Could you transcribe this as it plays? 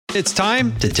It's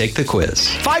time to take the quiz.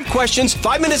 5 questions,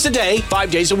 5 minutes a day,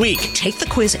 5 days a week. Take the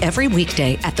quiz every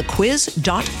weekday at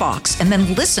thequiz.fox and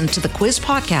then listen to the quiz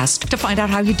podcast to find out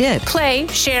how you did. Play,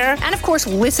 share, and of course,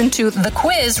 listen to The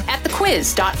Quiz at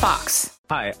thequiz.fox.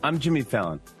 Hi, I'm Jimmy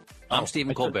Fallon. I'm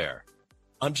Stephen Colbert.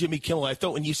 I'm Jimmy Kimmel. I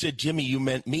thought when you said Jimmy, you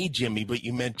meant me, Jimmy, but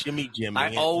you meant Jimmy.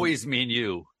 I always mean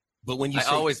you. But when you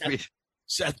say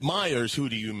Seth Meyers, who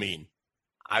do you mean?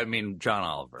 I mean John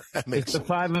Oliver. It's the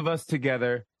 5 of us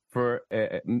together for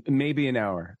maybe an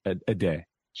hour a day.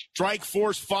 Strike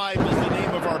Force 5 is the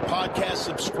name of our podcast.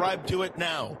 Subscribe to it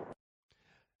now.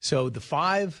 So the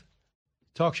 5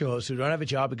 talk show hosts who don't have a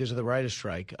job because of the writer's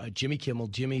strike, Jimmy Kimmel,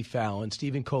 Jimmy Fallon,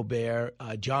 Stephen Colbert,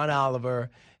 John Oliver,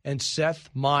 and Seth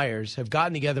Meyers have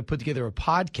gotten together, put together a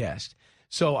podcast.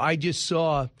 So I just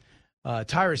saw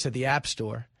Tyrus at the App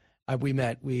Store.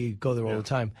 We go there all the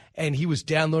time, and he was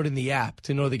downloading the app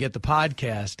to know to get the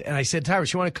podcast. And I said,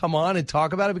 Tyrus, you want to come on and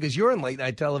talk about it? Because you're on late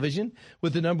night television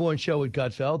with the #1 show with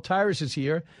Gutfeld. Tyrus is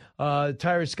here.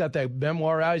 Tyrus got that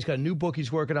memoir out. He's got a new book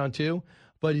he's working on, too.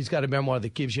 But he's got a memoir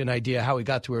that gives you an idea how he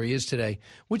got to where he is today.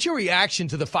 What's your reaction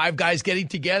to the 5 guys getting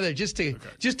together just to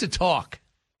talk?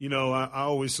 You know, I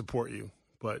always support you,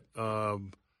 but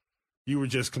you were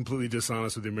just completely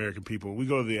dishonest with the American people. We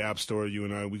go to the App Store, you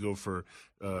and I, we go for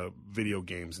video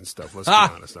games and stuff. Let's be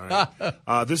honest, all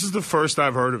right? This is the first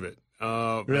I've heard of it.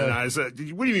 Really? And I said,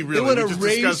 what do you mean really? They want to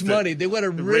raise money. They want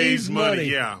to raise money.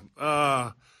 Yeah.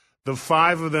 The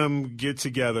 5 of them get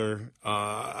together.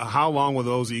 How long will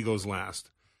those egos last?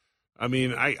 I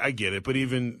mean, I get it, but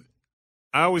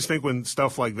I always think when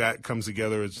stuff like that comes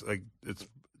together, it's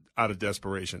out of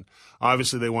desperation.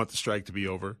 Obviously, they want the strike to be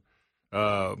over.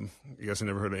 I guess I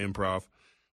never heard of improv,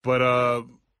 but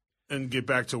and get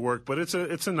back to work. But it's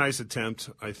a nice attempt,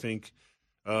 I think.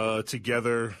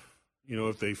 Together, you know,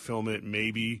 if they film it,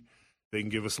 maybe they can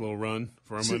give us a little run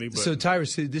for our money. But. So,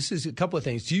 Tyrus, this is a couple of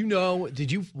things.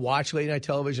 Did you watch late night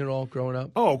television at all growing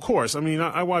up? Oh, of course. I mean,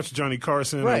 I watched Johnny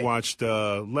Carson. Right. I watched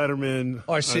Letterman.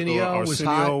 Arsenio was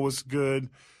hot. Arsenio was good.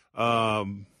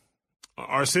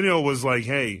 Arsenio was like,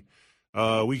 hey,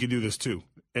 we could do this too.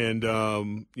 And,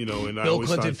 you know, and Bill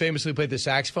Clinton famously played the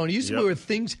saxophone. He used to be where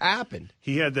things happened.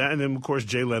 He had that. And then, of course,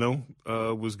 Jay Leno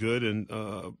was good.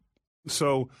 And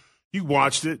so you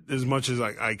watched it as much as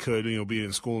I could, you know, being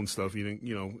in school and stuff. You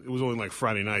know, it was only like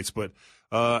Friday nights. But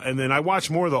and then I watched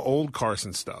more of the old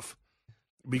Carson stuff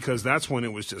because that's when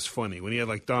it was just funny. When he had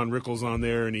like Don Rickles on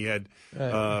there and he had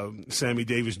Sammy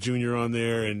Davis Jr. on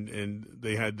there and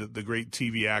they had the great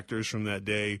TV actors from that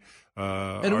day.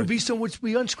 And it would be so much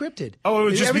unscripted. Oh, it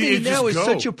would just everything be now is go.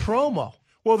 such a promo.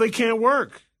 Well, they can't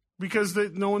work because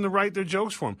no one to write their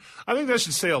jokes for them. I think that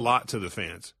should say a lot to the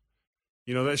fans.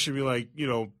 You know, that should be like, you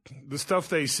know, the stuff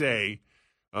they say,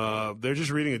 they're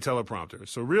just reading a teleprompter.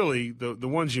 So really, the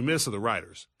ones you miss are the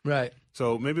writers. Right.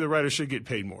 So maybe the writers should get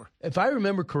paid more. If I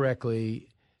remember correctly,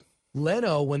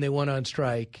 Leno, when they went on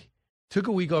strike, took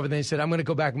a week off and then said, I'm going to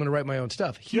go back. I'm going to write my own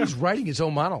stuff. He was writing his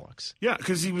own monologues. Yeah,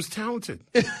 because he was talented.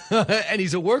 And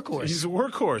he's a workhorse. He's a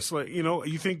workhorse. Like, you know,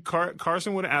 you think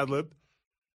Carson would ad-lib,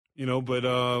 you know, but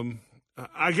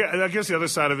I guess the other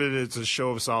side of it, it's a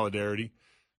show of solidarity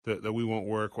that we won't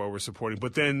work while we're supporting.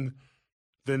 But then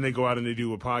they go out and they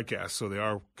do a podcast, so they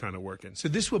are kind of working. So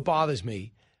this is what bothers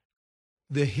me.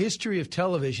 The history of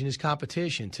television is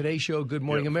competition. Today's Show, Good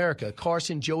Morning America,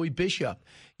 Carson, Joey Bishop,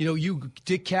 you know, you,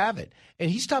 Dick Cavett. And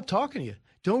he stopped talking to you.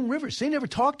 Joan Rivers, they never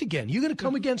talked again. You going to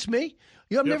come against me?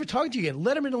 I'm never talking to you again.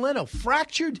 Letterman and Leno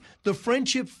fractured the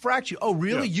friendship. Oh,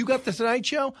 really? You got the Tonight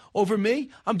Show over me?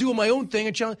 I'm doing my own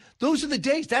thing. Those are the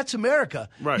days. That's America.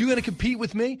 Right. You going to compete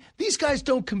with me? These guys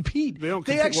don't compete. They don't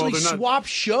They compete. actually swap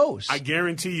shows. I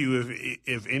guarantee you,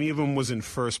 if any of them was in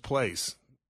first place,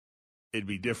 it'd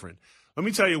be different. Let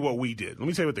me tell you what we did. Let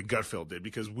me tell you what the Gutfeld did,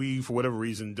 because we, for whatever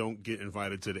reason, don't get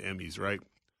invited to the Emmys, right?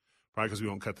 Probably because we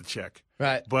don't cut the check.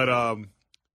 Right. But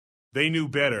they knew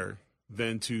better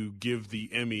than to give the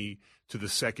Emmy to the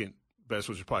second best,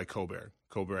 which is probably Colbert.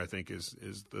 Colbert, I think, is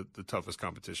the toughest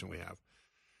competition we have.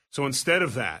 So instead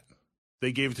of that,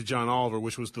 they gave it to John Oliver,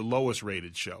 which was the lowest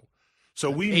rated show. So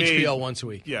we HBO once a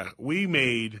week. Yeah, we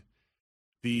made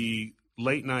the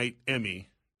late night Emmy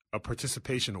a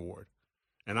participation award.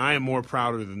 And I am more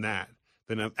prouder than that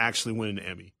than actually winning an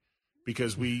Emmy,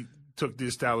 because we took the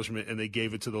establishment and they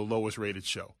gave it to the lowest rated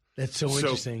show. That's so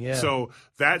interesting, yeah. So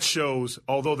that shows,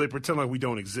 although they pretend like we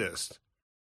don't exist,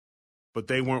 but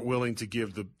they weren't willing to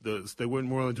give they weren't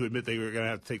willing to admit they were going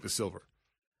to have to take the silver.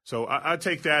 So I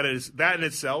take that as, that in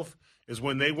itself is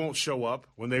when they won't show up,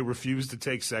 when they refuse to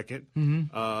take second,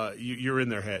 you're in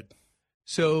their head.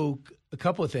 So a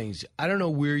couple of things. I don't know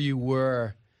where you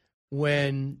were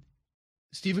when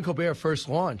Stephen Colbert first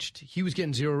launched, he was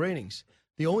getting 0 ratings.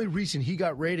 The only reason he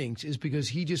got ratings is because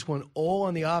he just went all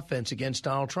on the offense against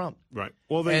Donald Trump. Right.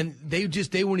 Well,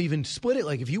 they won't even split it.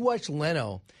 Like if you watch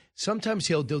Leno, sometimes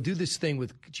they'll do this thing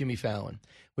with Jimmy Fallon,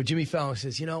 where Jimmy Fallon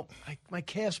says, my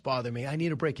calves bother me. I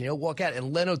need a break. And he'll walk out,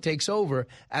 and Leno takes over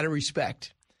out of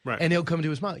respect. Right. And he'll come to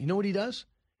his mouth. You know what he does?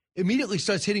 Immediately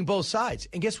starts hitting both sides.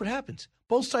 And guess what happens?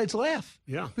 Both sides laugh.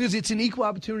 Yeah. Because it's an equal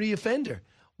opportunity offender.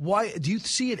 Why do you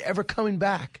see it ever coming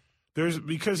back?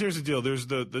 Because here's the deal. There's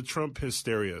the Trump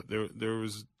hysteria. There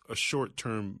was a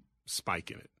short-term spike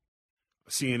in it.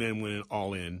 CNN went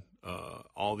all in.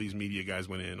 All these media guys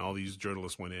went in. All these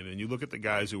journalists went in. And you look at the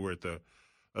guys who were at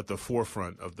the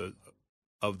forefront of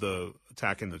the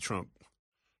attacking the Trump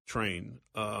train.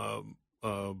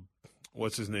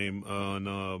 What's his name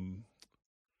on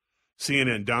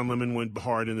CNN? Don Lemon went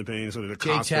hard in the paint. So did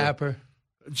Acosta. Jay Tapper.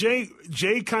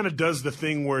 Jay kind of does the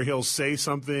thing where he'll say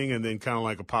something and then kind of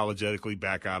like apologetically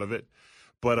back out of it.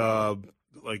 But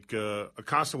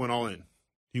Acosta went all in.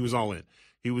 He was all in.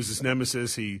 He was his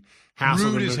nemesis. He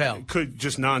hassled rude him. As hell. Could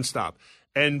just nonstop.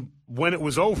 And when it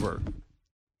was over,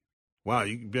 wow,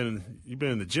 you've been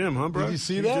in the gym, huh, bro? Did you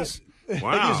see that? Wow.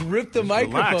 I just ripped the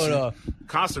microphone off.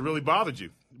 Acosta really bothered you.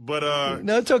 But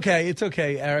no, it's okay. It's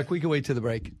okay, Eric. We can wait till the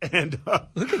break. And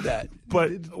look at that.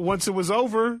 But once it was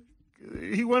over,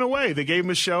 he went away. They gave him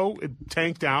a show. It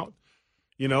tanked out.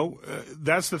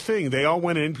 That's the thing. They all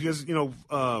went in because,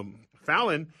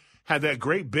 Fallon had that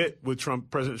great bit with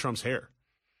President Trump's hair.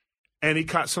 And he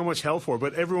caught so much hell for it,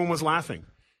 but everyone was laughing.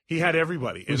 He had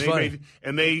everybody.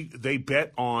 And they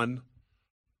bet on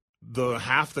the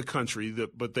half the country,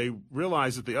 but they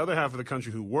realized that the other half of the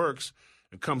country who works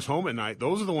and comes home at night,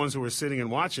 those are the ones who are sitting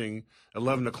and watching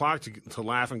 11 o'clock to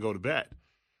laugh and go to bed.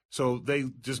 So they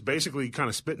just basically kind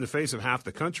of spit in the face of half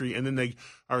the country, and then they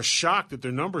are shocked that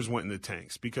their numbers went in the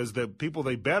tanks because the people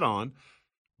they bet on,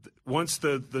 once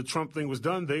the Trump thing was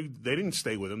done, they didn't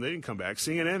stay with him. They didn't come back.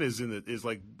 CNN is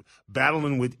like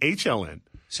battling with HLN.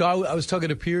 So I was talking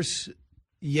to Pierce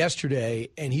yesterday,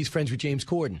 and he's friends with James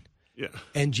Corden. Yeah.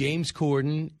 And James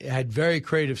Corden had very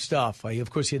creative stuff. Of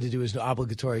course, he had to do his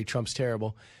obligatory Trump's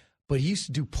terrible. But he used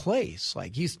to do plays.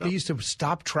 Like he used to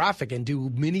stop traffic and do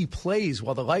mini plays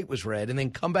while the light was red and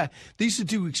then come back. They used to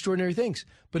do extraordinary things.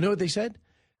 But know what they said?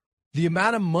 The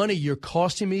amount of money you're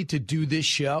costing me to do this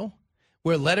show,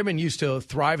 where Letterman used to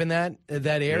thrive in that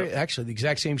area, actually the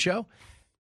exact same show,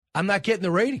 I'm not getting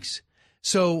the ratings.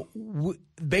 So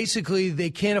basically they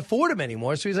can't afford him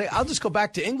anymore. So he's like, I'll just go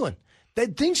back to England.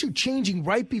 Things are changing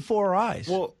right before our eyes.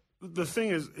 Well, the thing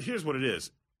is, here's what it is.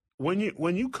 When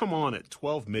you come on at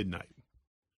 12 midnight,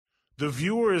 the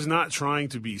viewer is not trying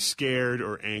to be scared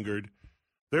or angered.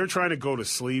 They're trying to go to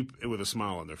sleep with a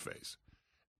smile on their face.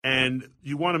 And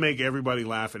you want to make everybody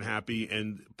laugh and happy.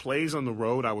 And plays on the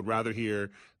road I would rather hear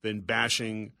than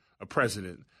bashing a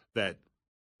president that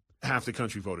half the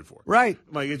country voted for. Right.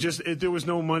 Like there was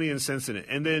no money and sense in it.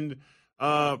 And then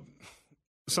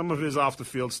some of his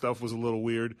off-the-field stuff was a little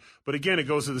weird. But again, it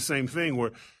goes to the same thing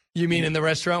where – you mean in the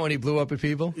restaurant when he blew up at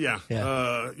people? Yeah.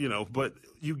 But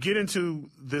you get into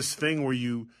this thing where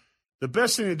the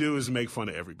best thing to do is make fun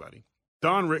of everybody.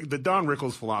 The Don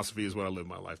Rickles philosophy is what I live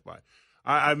my life by.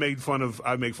 I make fun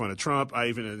of Trump. I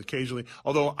even occasionally,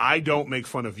 although I don't make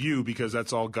fun of you because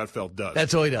that's all Gutfeld does.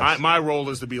 That's all he does. My role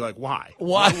is to be like, why?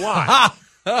 Why?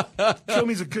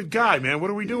 Kilme's a good guy, man.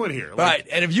 What are we doing here? Right.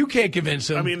 And if you can't convince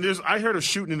him. I mean, I heard of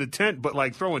shooting in the tent, but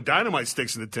like throwing dynamite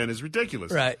sticks in the tent is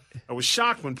ridiculous. Right. I was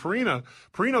shocked when Perino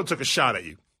took a shot at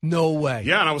you. No way.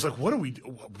 Yeah, and I was like, "What are we?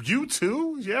 You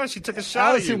too? Yeah, she took a shot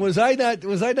Allison, at you." was I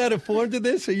not informed of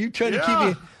this? Are you trying to keep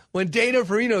me? When Dana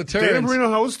Perino turns, Dana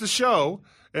Perino hosts the show,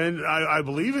 and I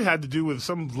believe it had to do with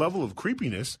some level of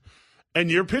creepiness. And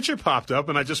your picture popped up,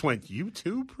 and I just went, "You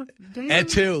too, Dana?" At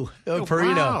two,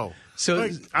 Perino. Wow. So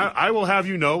I will have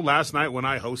you know, last night when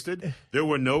I hosted, there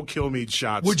were no Kilmeade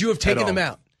shots. Would you have taken them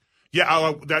out?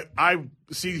 Yeah, I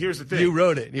see. Here's the thing. You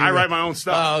wrote it. I write my own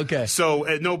stuff. Oh, okay. So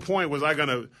at no point was I going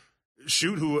to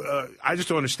shoot who. I just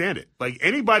don't understand it. Like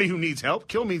anybody who needs help,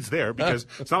 Kilmeade's there because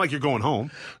it's not like you're going home.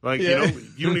 Like you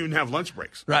don't even have lunch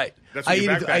breaks. Right. That's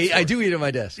I do eat at my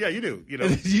desk. Yeah, you do.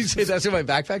 You say that's what my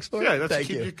backpack's for? Yeah, that's Thank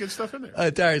keep you. your good stuff in there.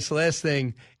 Tyrus, the last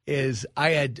thing is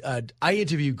I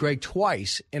interviewed Greg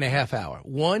twice in a half hour.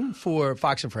 One for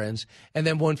Fox and Friends, and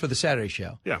then one for the Saturday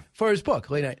show. Yeah. For his book,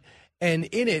 Late Night. And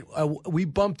in it, we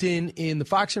bumped in the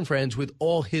Fox and Friends with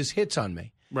all his hits on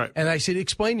me. Right. And I said,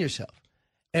 explain yourself.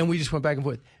 And we just went back and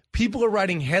forth. People are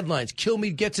writing headlines.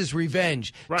 Kilmeade gets his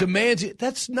revenge. Right. Demands it.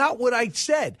 That's not what I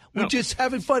said. We're just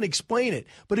having fun. Explain it.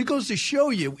 But it goes to show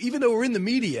you, even though we're in the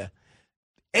media,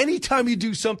 anytime you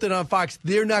do something on Fox,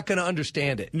 they're not going to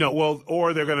understand it. No, well,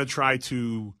 or they're going to try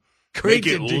to Make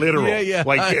it literal. Yeah.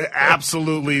 Like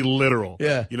absolutely literal.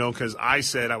 Yeah. You know, because I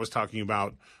was talking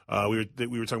about, we were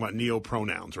talking about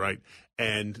neopronouns, right?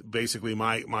 And basically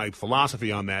my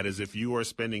philosophy on that is if you are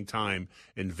spending time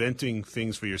inventing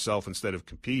things for yourself instead of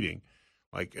competing,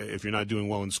 like if you're not doing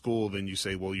well in school, then you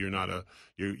say, well, you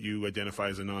identify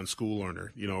as a non-school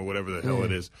learner, you know, or whatever the hell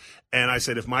it is. And I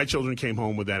said, if my children came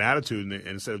home with that attitude and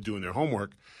instead of doing their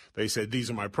homework, they said, these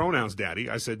are my pronouns, Daddy.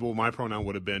 I said, well, my pronoun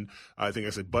would have been, I think I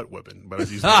said butt whipping, but I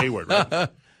was using the A word, right?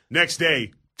 Next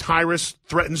day, Tyrus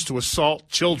threatens to assault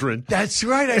children. That's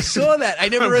right. I saw that. I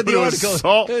never read the article.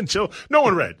 Assault children. No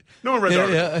one read the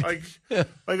article. Yeah.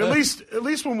 Like at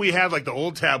least when we had like the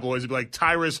old tabloids, it'd be like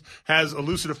Tyrus has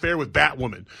illicit affair with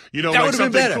Batwoman. You know, that like would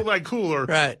have something been better. Cooler.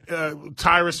 Right.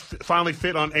 Tyrus finally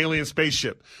fit on alien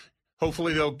spaceship.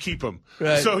 Hopefully they'll keep him.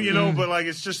 Right. So, you know, but like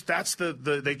it's just that's the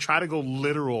they try to go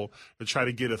literal to try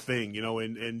to get a thing, you know,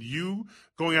 and you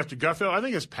going after Gutfeld, I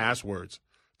think it's passwords.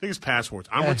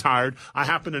 I'm retired. I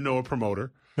happen to know a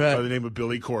promoter by the name of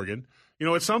Billy Corgan. You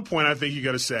know, at some point I think you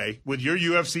got to say, with your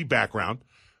UFC background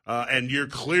and your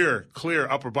clear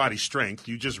upper body strength,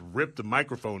 you just ripped the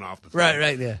microphone off the thing.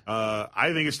 Right, yeah.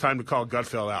 I think it's time to call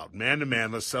Gutfeld out. Man to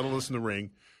man, let's settle this in the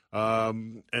ring.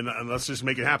 And let's just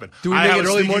make it happen. Do we make it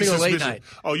early morning or late night?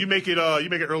 Oh, you make it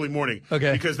early morning.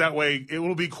 Okay. Because that way it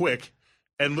will be quick.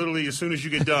 And literally, as soon as you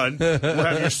get done, we'll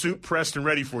have your suit pressed and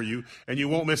ready for you, and you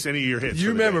won't miss any of your hits. You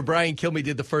remember Brian Kilmeade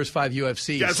did the first 5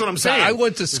 UFCs. Yeah, that's what I'm saying. I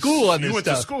went to school on this You went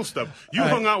stuff. to school stuff. You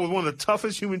hung out with one of the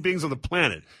toughest human beings on the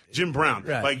planet, Jim Brown.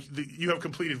 Right. Like, you have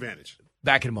complete advantage.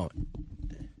 Back in a moment.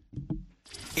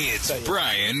 It's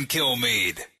Brian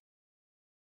Kilmeade.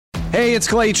 Hey, it's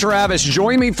Clay Travis.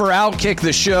 Join me for Outkick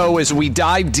the Show as we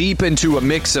dive deep into a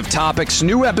mix of topics.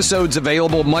 New episodes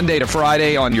available Monday to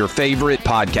Friday on your favorite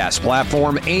podcast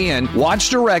platform and watch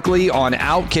directly on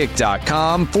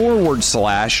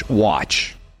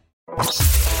Outkick.com/watch.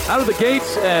 Out of the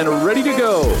gates and ready to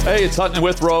go. Hey, it's Hutton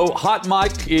Withrow. Hot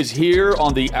Mike is here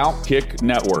on the Outkick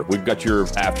Network. We've got your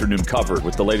afternoon covered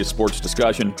with the latest sports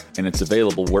discussion, and it's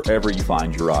available wherever you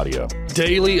find your audio.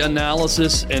 Daily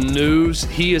analysis and news.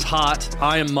 He is hot.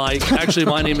 I am Mike. Actually,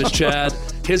 my name is Chad.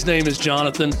 His name is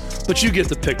Jonathan, but you get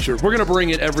the picture. We're going to bring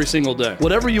it every single day.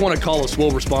 Whatever you want to call us,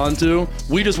 we'll respond to.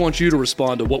 We just want you to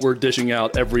respond to what we're dishing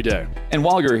out every day. And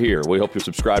while you're here, we hope you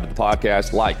subscribe to the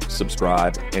podcast, like,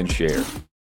 subscribe, and share.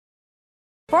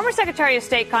 Former Secretary of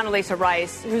State Condoleezza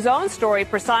Rice, whose own story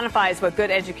personifies what good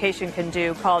education can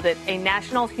do, called it a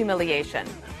national humiliation.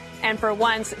 And for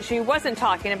once, she wasn't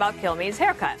talking about Kilmeade's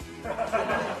haircut.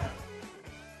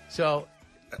 So,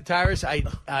 Tyrus, I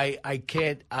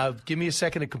can't. Give me a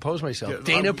second to compose myself. Yeah,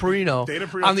 Dana Perino.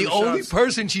 I'm the only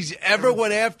person she's ever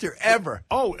went after, ever.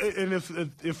 Oh, and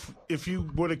if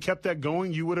you would have kept that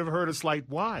going, you would have heard us like,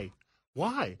 why?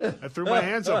 Why? I threw my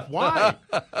hands up. Why?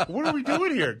 What are we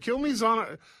doing here? Kilmeade's on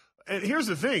a... And here's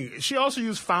the thing. She also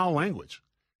used foul language.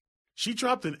 She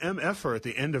dropped an MF-er at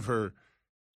the end of her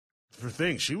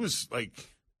thing. She was like...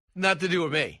 Not to do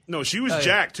with me. No, she was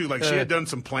jacked, too. Like, she had done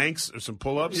some planks or some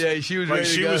pull-ups. Yeah, she was like,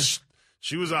 ready to go.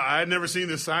 She was... I had never seen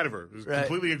this side of her. It was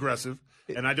completely aggressive,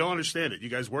 and I don't understand it. You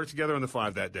guys worked together on the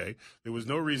 5 that day. There was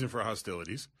no reason for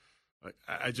hostilities.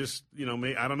 I just, I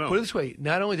don't know. Put it this way,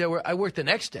 not only did I worked the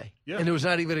next day, and there was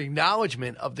not even an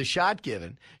acknowledgement of the shot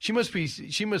given. She must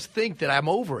think that I'm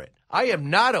over it. I am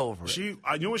not over it.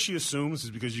 I know what she assumes is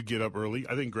because you get up early.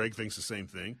 I think Greg thinks the same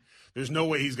thing. There's no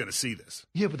way he's going to see this.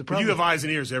 Yeah, but the problem you have eyes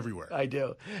and ears everywhere. I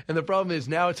do. And the problem is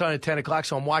now it's on at 10 o'clock,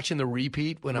 so I'm watching the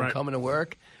repeat when I'm coming to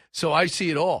work. So I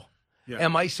see it all. Yeah.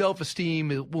 And my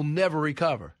self-esteem will never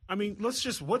recover. I mean,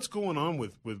 what's going on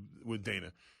with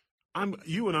Dana?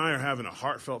 You and I are having a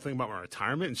heartfelt thing about my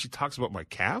retirement, and she talks about my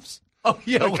calves. Oh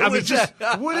yeah, what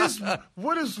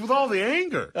is with all the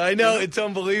anger? I know, it's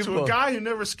unbelievable. To a guy who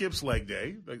never skips leg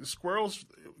day, like squirrels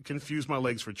confuse my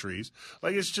legs for trees.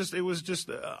 Like it was just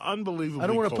unbelievable. I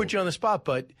don't want to put you on the spot,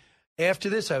 but after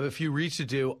this, I have a few reads to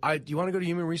do. Do you want to go to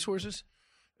Human Resources?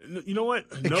 You know what?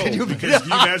 No, because can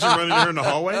you imagine running her in the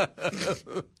hallway?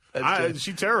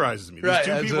 She terrorizes me. There's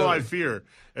two people I fear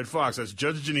at Fox. That's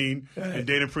Judge Janine and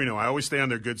Dana Perino. I always stay on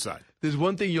their good side. There's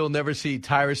one thing you'll never see: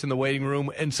 Tyrus in the waiting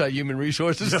room inside Human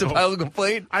Resources to file a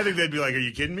complaint. I think they'd be like, "Are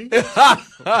you kidding me?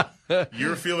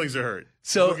 Your feelings are hurt."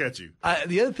 So look at you.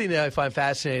 The other thing that I find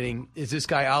fascinating is this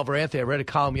guy Oliver Anthony. I read a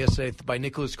column yesterday by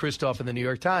Nicholas Kristof in the New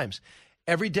York Times.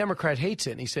 Every Democrat hates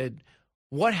it, and he said,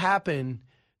 "What happened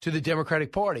to the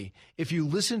Democratic Party. If you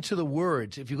listen to the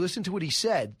words, if you listen to what he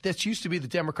said, that used to be the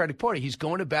Democratic Party. He's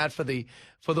going to bat for the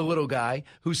little guy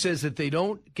who says that they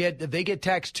get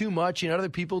taxed too much and other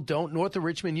people don't. North of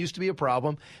Richmond used to be a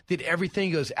problem. Did everything.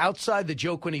 He goes outside the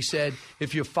joke when he said,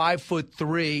 if you're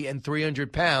 5'3" and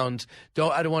 300 pounds,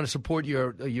 I don't want to support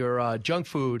your junk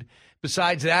food.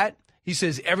 Besides that, he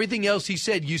says everything else he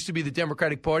said used to be the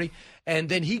Democratic Party. And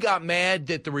then he got mad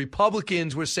that the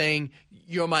Republicans were saying,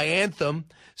 you're my anthem.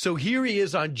 So here he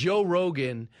is on Joe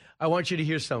Rogan. I want you to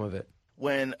hear some of it.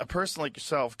 When a person like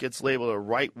yourself gets labeled a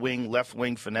right-wing,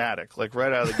 left-wing fanatic, like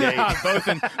right out of the gate.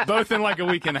 both in like a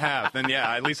week and a half, then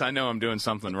yeah, at least I know I'm doing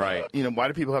something right. Why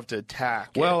do people have to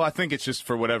attack? Well, I think it's just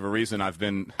for whatever reason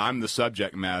I'm the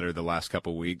subject matter the last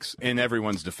couple weeks. In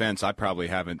everyone's defense, I probably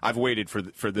haven't. I've waited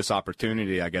for this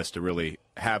opportunity, I guess, to really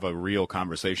have a real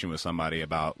conversation with somebody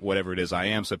about whatever it is I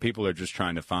am. So people are just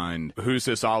trying to find who's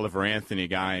this Oliver Anthony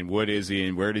guy and what is he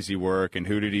and where does he work and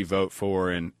who did he vote for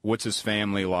and what's his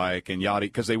family like and yada,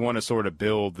 because they want to sort of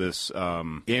build this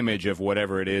image of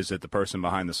whatever it is that the person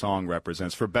behind the song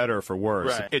represents, for better or for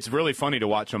worse. Right. It's really funny to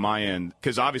watch on my end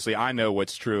because obviously I know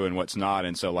what's true and what's not,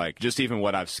 and so like just even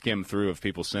what I've skimmed through of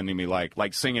people sending me like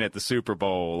singing at the Super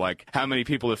Bowl, like how many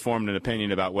people have formed an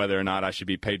opinion about whether or not I should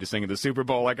be paid to sing at the Super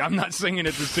Bowl. Like I'm not singing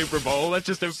at the Super Bowl. That's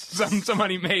just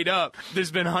somebody made up.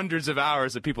 There's been hundreds of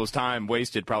hours of people's time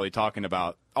wasted probably talking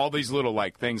about all these little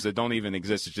like things that don't even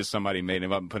exist. It's just somebody made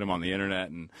them up and put them on the internet,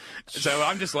 and so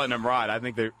I'm just letting them ride. I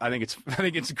think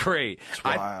it's great. It's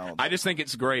wild. I just think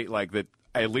it's great, like that.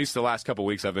 At least the last couple of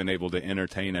weeks, I've been able to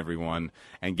entertain everyone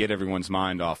and get everyone's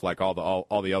mind off like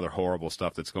all the other horrible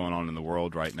stuff that's going on in the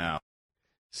world right now.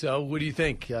 So, what do you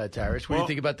think, Tyrus? What do you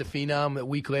think about the Phenom a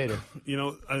week later?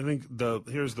 I think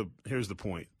here's the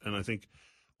point, and I think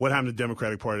what happened to the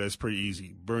Democratic Party is pretty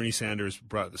easy. Bernie Sanders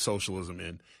brought the socialism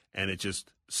in, and it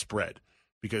just spread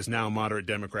because now moderate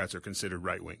Democrats are considered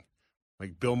right wing.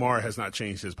 Like Bill Maher has not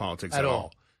changed his politics at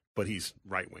all, but he's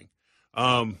right wing.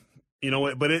 But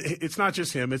it's not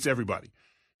just him; it's everybody.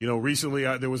 Recently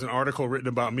there was an article written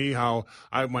about me how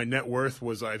my net worth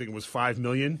was, I think it was $5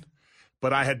 million.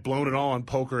 But I had blown it all on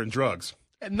poker and drugs.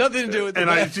 Had nothing to do with it.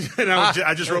 I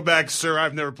just wrote back, sir,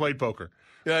 I've never played poker.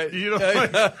 It's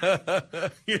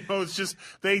just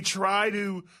they try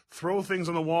to throw things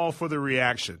on the wall for the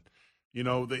reaction.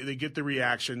 They get the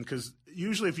reaction because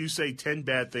usually if you say 10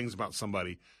 bad things about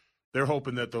somebody, they're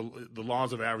hoping that the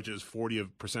laws of averages,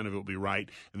 40% of it will be right,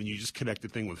 and then you just connect the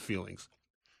thing with feelings.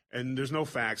 And there's no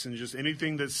facts and just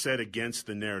anything that's said against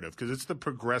the narrative because it's the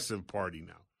progressive party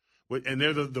now. And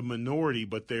they're the minority,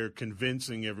 but they're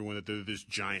convincing everyone that they're this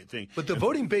giant thing. But the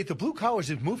voting base, the blue collars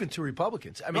is moving to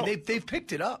Republicans. I mean, they've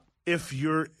picked it up.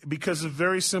 Because of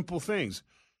very simple things.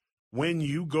 When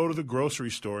you go to the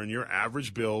grocery store and your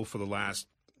average bill for the last,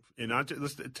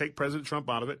 let's take President Trump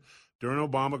out of it. During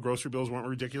Obama, grocery bills weren't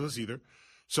ridiculous either.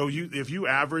 So if you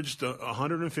averaged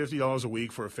 $150 a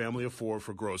week for a family of four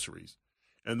for groceries,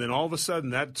 and then all of a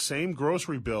sudden that same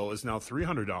grocery bill is now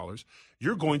 $300,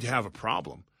 you're going to have a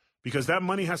problem. Because that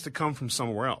money has to come from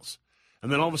somewhere else.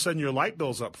 And then all of a sudden your light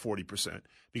bill's up 40%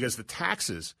 because the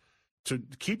taxes to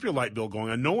keep your light bill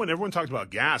going. And everyone talked about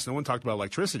gas. No one talked about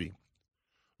electricity.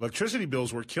 Electricity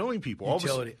bills were killing people.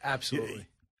 Utility, absolutely.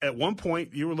 At one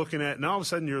point you were looking at, now all of a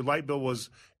sudden your light bill was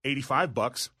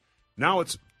 $85. Now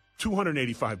it's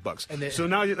 $285. So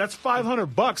now that's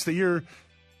 $500 that you're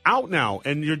out now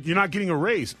and you're not getting a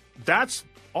raise. That's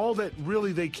all that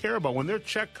really they care about. When their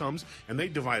check comes and they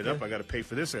divide it up, I got to pay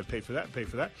for this, I got to pay for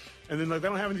that, and then they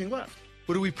don't have anything left.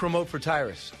 What do we promote for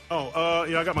Tyrus?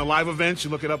 I got my live events. You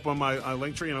look it up on my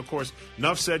Linktree, and of course,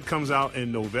 Nuff Said comes out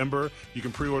in November. You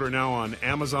can pre-order now on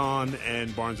Amazon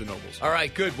and Barnes and Nobles. All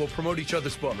right, good. We'll promote each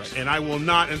other's books, and I will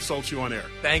not insult you on air.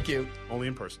 Thank you. Only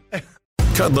in person.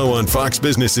 Kudlow on Fox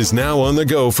Business is now on the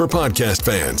go for podcast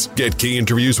fans. Get key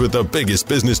interviews with the biggest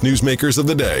business newsmakers of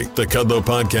the day. The Kudlow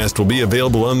podcast will be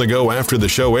available on the go after the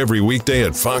show every weekday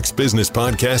at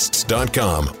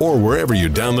foxbusinesspodcasts.com or wherever you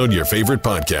download your favorite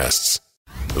podcasts.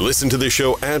 Listen to the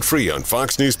show ad-free on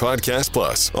Fox News Podcast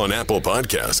Plus, on Apple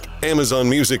Podcast, Amazon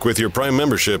Music with your Prime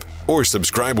membership, or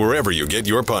subscribe wherever you get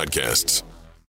your podcasts.